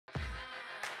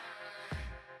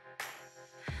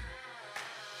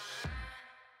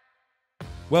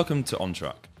Welcome to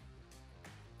OnTruck.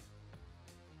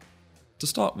 To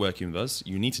start working with us,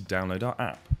 you need to download our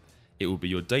app. It will be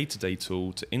your day-to-day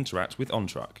tool to interact with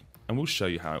OnTruck, and we'll show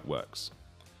you how it works.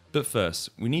 But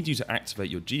first, we need you to activate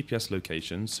your GPS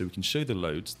location so we can show the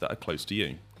loads that are close to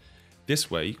you.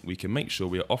 This way, we can make sure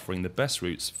we are offering the best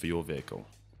routes for your vehicle.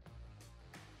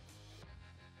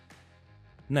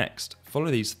 Next, follow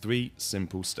these 3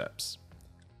 simple steps.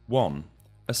 1.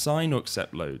 Assign or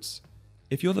accept loads.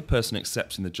 If you're the person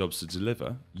accepting the jobs to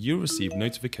deliver, you'll receive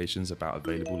notifications about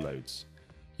available loads.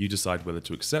 You decide whether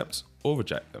to accept or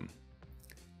reject them.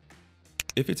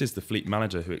 If it is the fleet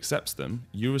manager who accepts them,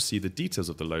 you'll receive the details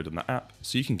of the load on the app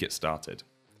so you can get started.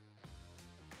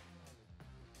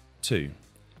 2.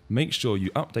 Make sure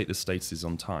you update the statuses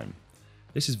on time.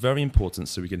 This is very important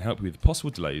so we can help you with possible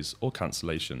delays or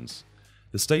cancellations.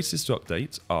 The statuses to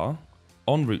update are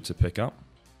en route to pickup,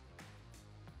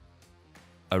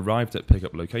 arrived at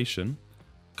pickup location,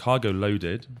 cargo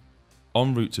loaded,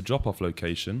 en route to drop-off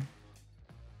location,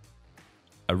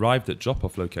 arrived at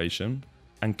drop-off location,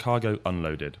 and cargo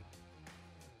unloaded.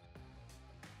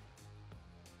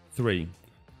 3.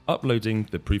 Uploading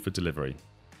the proof of delivery.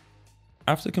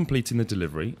 After completing the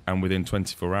delivery and within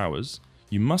 24 hours,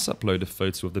 you must upload a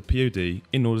photo of the POD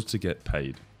in order to get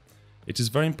paid. It is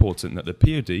very important that the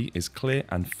POD is clear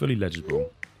and fully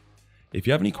legible. If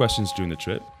you have any questions during the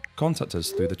trip, contact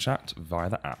us through the chat via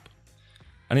the app.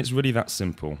 And it's really that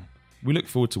simple. We look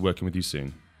forward to working with you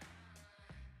soon.